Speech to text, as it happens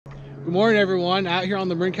Good morning, everyone. Out here on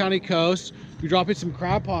the Marin County coast, we're dropping some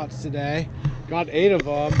crab pots today. Got 8 of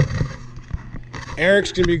them.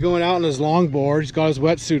 Eric's gonna be going out on his longboard. He's got his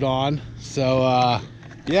wetsuit on. So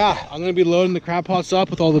yeah, I'm gonna be loading the crab pots up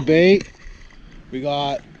with all the bait. We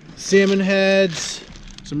got salmon heads,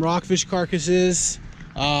 some rockfish carcasses.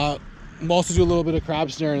 We'll also do a little bit of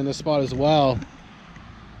crab snaring in this spot as well.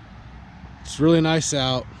 It's really nice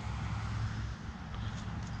out.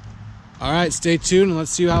 All right, stay tuned and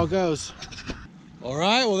let's see how it goes. All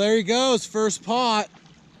right, well, there he goes, first pot.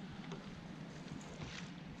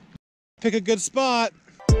 Pick a good spot.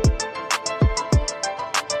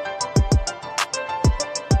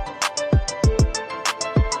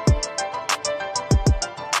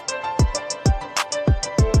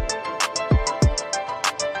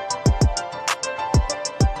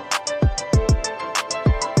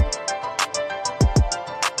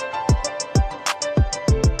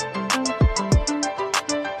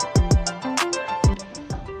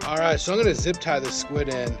 All right, so I'm gonna zip tie the squid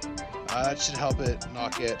in. That should help it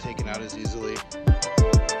not get taken out as easily.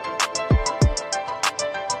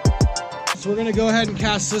 So we're gonna go ahead and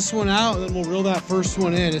cast this one out and then we'll reel that first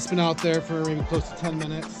one in. It's been out there for maybe close to 10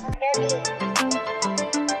 minutes.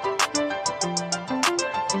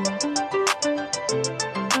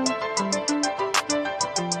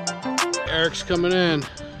 Eric's coming in.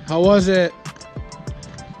 How was it?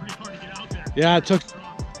 Pretty hard to get out there. Yeah, it took.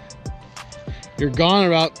 You're gone in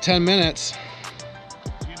about 10 minutes.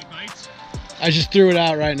 You get any bites? I just threw it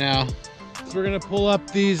out right now. So we're gonna pull up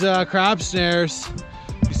these crab snares.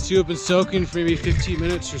 These two have been soaking for maybe 15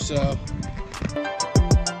 minutes or so.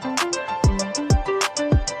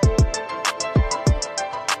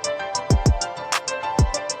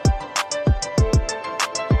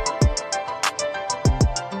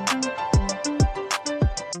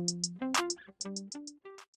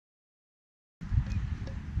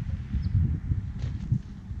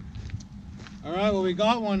 All right, well, we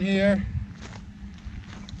got one here.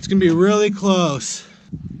 It's gonna be really close.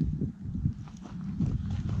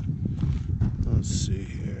 Let's see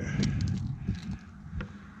here.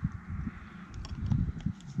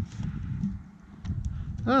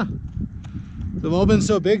 Huh. They've all been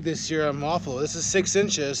so big this year, I'm awful. This is 6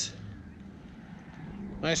 inches.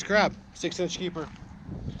 Nice crab, 6-inch keeper.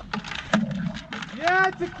 Yeah,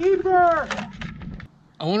 it's a keeper!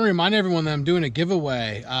 I want to remind everyone that I'm doing a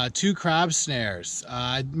giveaway, 2 crab snares.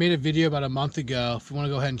 I made a video about a month ago. If you want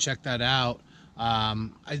to go ahead and check that out.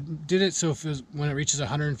 I did it so if it was, when it reaches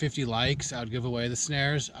 150 likes, I would give away the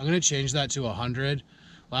snares. I'm going to change that to 100.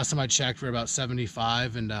 Last time I checked, we're about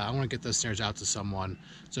 75, and I want to get those snares out to someone.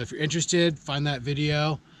 So if you're interested, find that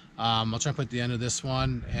video. I'll try and put the end of this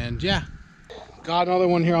one, and yeah. Got another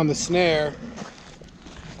one here on the snare.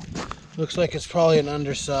 Looks like it's probably an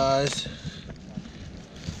undersize.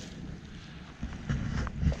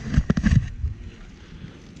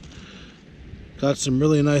 Got some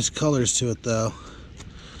really nice colors to it though.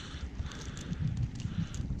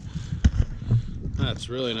 That's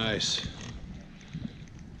really nice.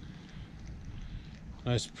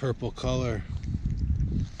 Nice purple color.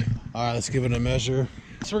 All right, let's give it a measure.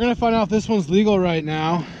 So we're gonna find out if this one's legal right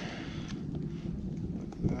now.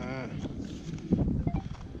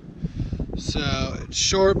 So it's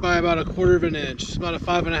short by about 1/4 of an inch. It's about a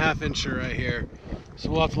 5.5 incher right here. So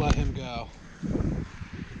we'll have to let him go.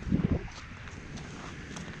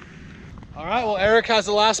 All right, well, Eric has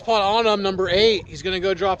the last pot on him, number 8. He's gonna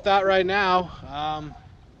go drop that right now.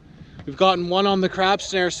 We've gotten one on the crab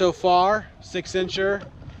snare so far, 6-incher.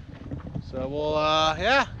 So we'll,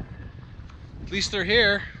 yeah, at least they're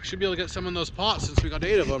here. We should be able to get some in those pots since we got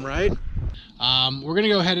 8 of them, right? We're gonna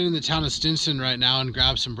go head into the town of Stinson right now and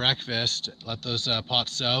grab some breakfast, let those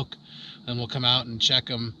pots soak, then we'll come out and check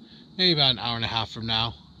them maybe about an hour and a half from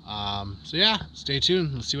now. So yeah, stay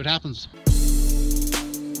tuned, let's see what happens.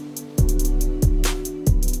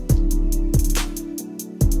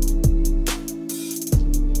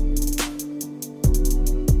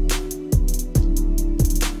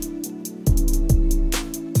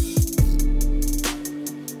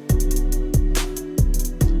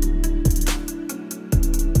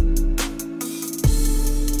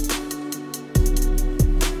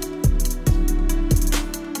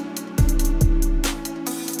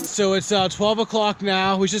 So it's 12 o'clock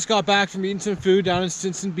now. We just got back from eating some food down in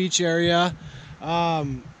Stinson Beach area.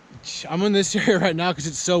 I'm in this area right now because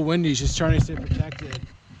it's so windy, just trying to stay protected.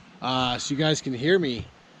 So you guys can hear me.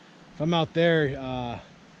 If I'm out there,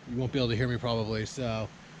 you won't be able to hear me probably. So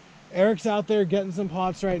Eric's out there getting some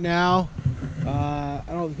pots right now. I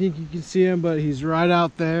don't think you can see him, but he's right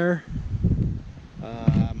out there.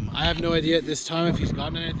 I have no idea at this time if he's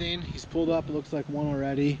gotten anything. He's pulled up, it looks like one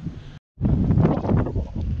already.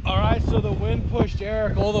 All right, so the wind pushed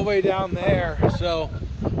Eric all the way down there. So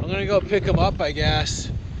I'm gonna go pick him up, I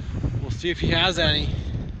guess. We'll see if he has any.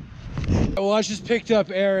 Well, I just picked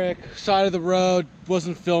up Erik, side of the road,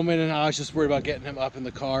 wasn't filming, and I was just worried about getting him up in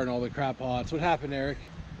the car and all the crap pots. What happened, Erik?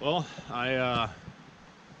 Well, I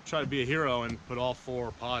tried to be a hero and put all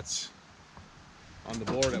 4 pots on the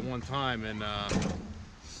board at one time, and I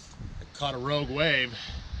caught a rogue wave,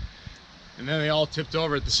 and then they all tipped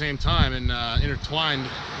over at the same time and intertwined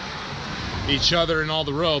each other and all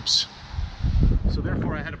the ropes. So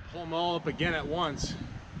therefore I had to pull them all up again at once,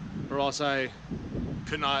 or else I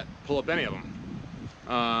could not pull up any of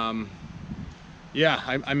them. Yeah,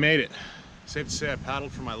 I made it. Safe to say I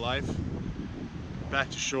paddled for my life back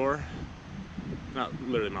to shore. Not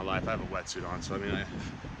literally my life, I have a wetsuit on, so I mean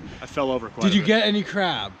I fell over quite a bit. Did you get any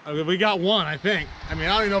crab? I mean, we got one, I think. I mean,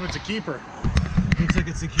 I don't even know if it's a keeper. Looks like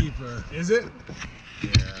it's a keeper. Is it?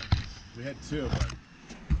 Yeah, we had 2. But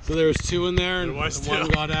So there was 2 in there, and There was one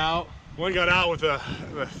 2. got out. one got out with the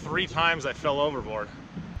 3 times I fell overboard.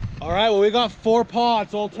 All right, well, we got 4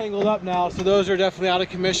 pots all tangled up now, so those are definitely out of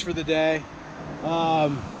commission for the day. You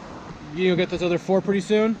gonna get those other 4 pretty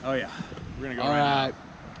soon? Oh yeah, we're gonna go All right right,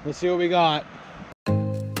 let's see what we got.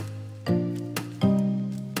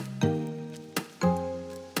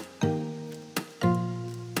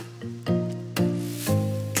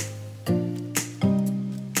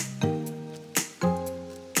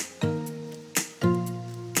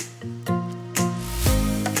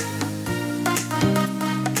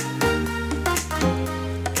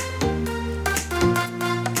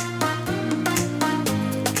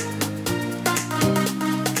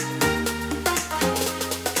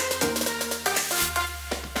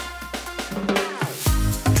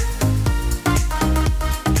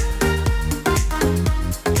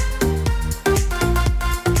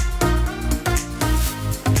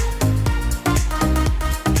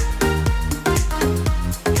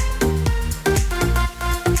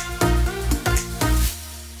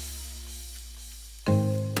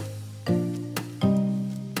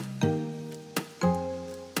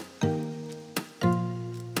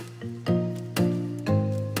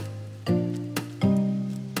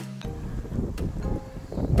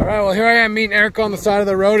 All right, well, here I am meeting Erik on the side of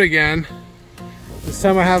the road again. This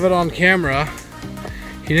time I have it on camera.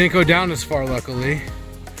 He didn't go down as far, luckily.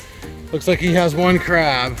 Looks like he has 1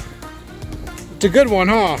 crab. It's a good one,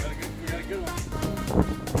 huh? We got a good one.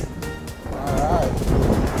 All right.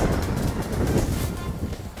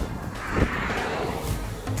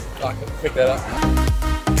 I can pick that up.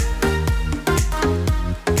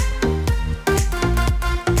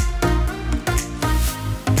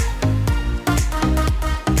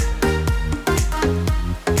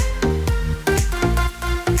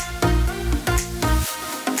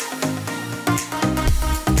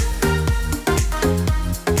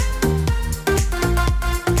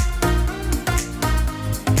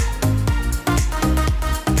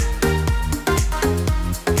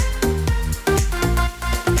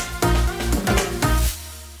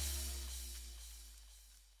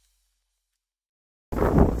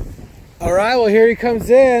 All right, well, here he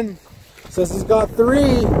comes in. Says he's got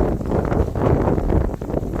 3.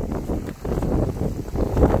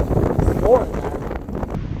 4.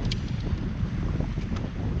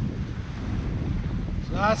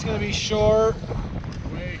 So that's gonna be short.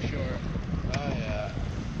 Way short. Oh yeah.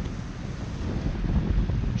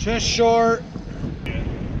 Just short.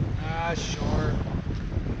 Ah, short.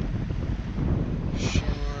 Short.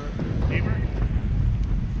 Keeper?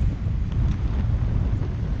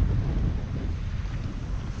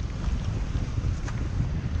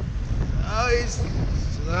 Oh,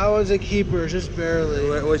 so that was a keeper, just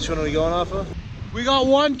barely. Which one are we going off of? We got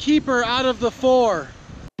 1 keeper out of the 4.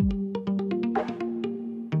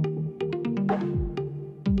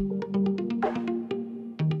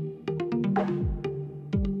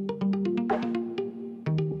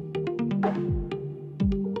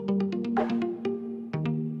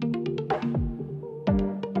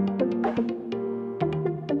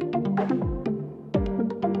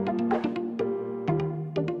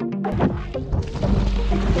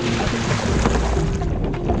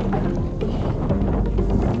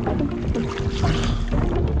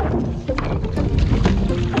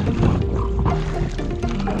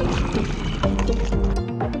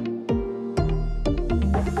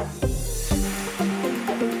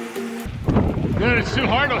 Dude, it's too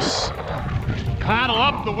hard to paddle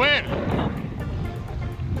up the wind.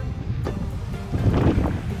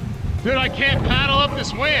 Dude, I can't paddle up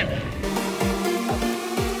this wind.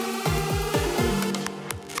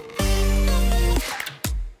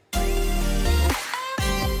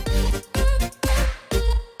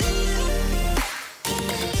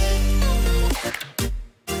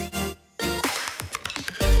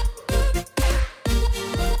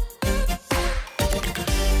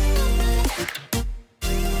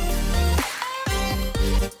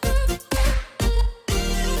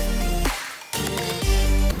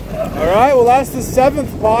 All right, well that's the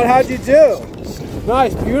 7th pot. How'd you do?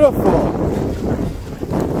 Nice, beautiful.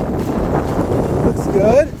 Looks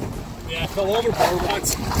good. Yeah, I fell overboard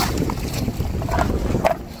once.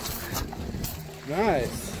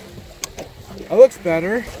 Nice. That looks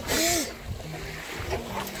better.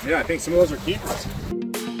 Yeah, I think some of those are keepers.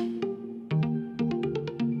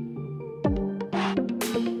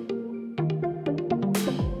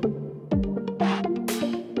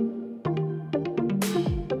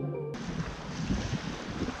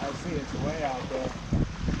 I see, it's way out there.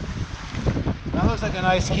 That looks like a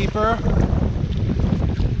nice keeper.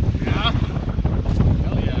 Yeah?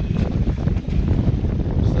 Hell yeah.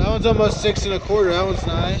 So that one's almost 6 1/4. That one's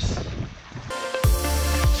nice.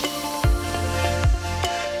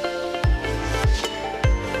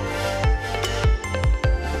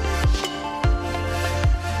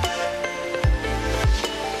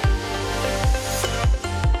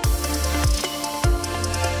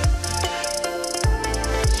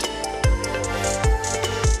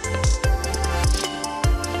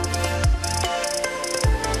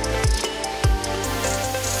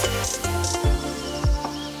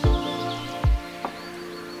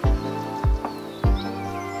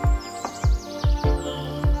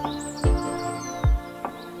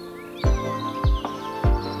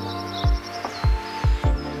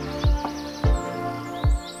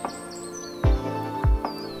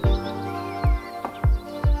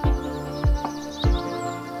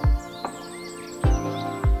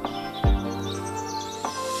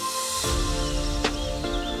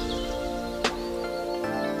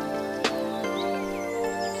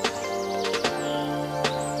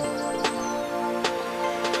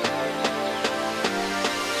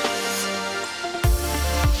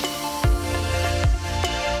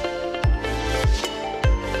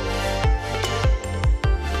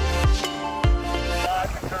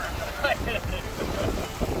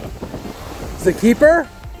 It's a keeper? I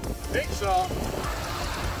think so.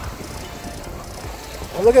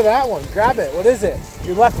 Oh, look at that one. Grab it. What is it?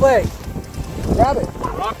 Your left leg. Grab it.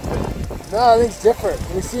 No, I think it's different.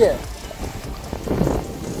 Let me see it.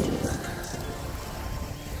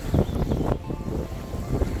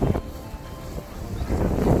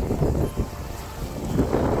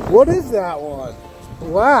 What is that one?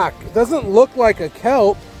 Black. It doesn't look like a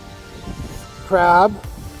kelp crab.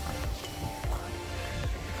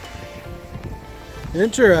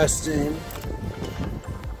 Interesting.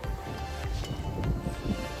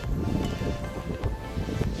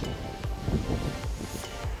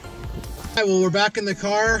 Alright, well we're back in the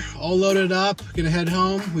car, all loaded up, gonna head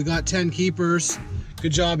home. We got 10 keepers.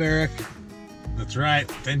 Good job, Eric. That's right,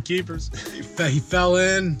 10 keepers. He fell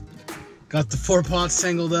in, got the 4 pots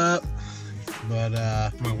tangled up, but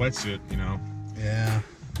My wetsuit, you know. yeah.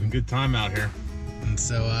 Been a good time out here. And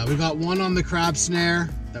so we got 1 on the crab snare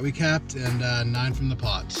that we kept and 9 from the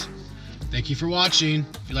pots. Thank you for watching.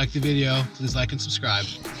 If you liked the video, please like and subscribe.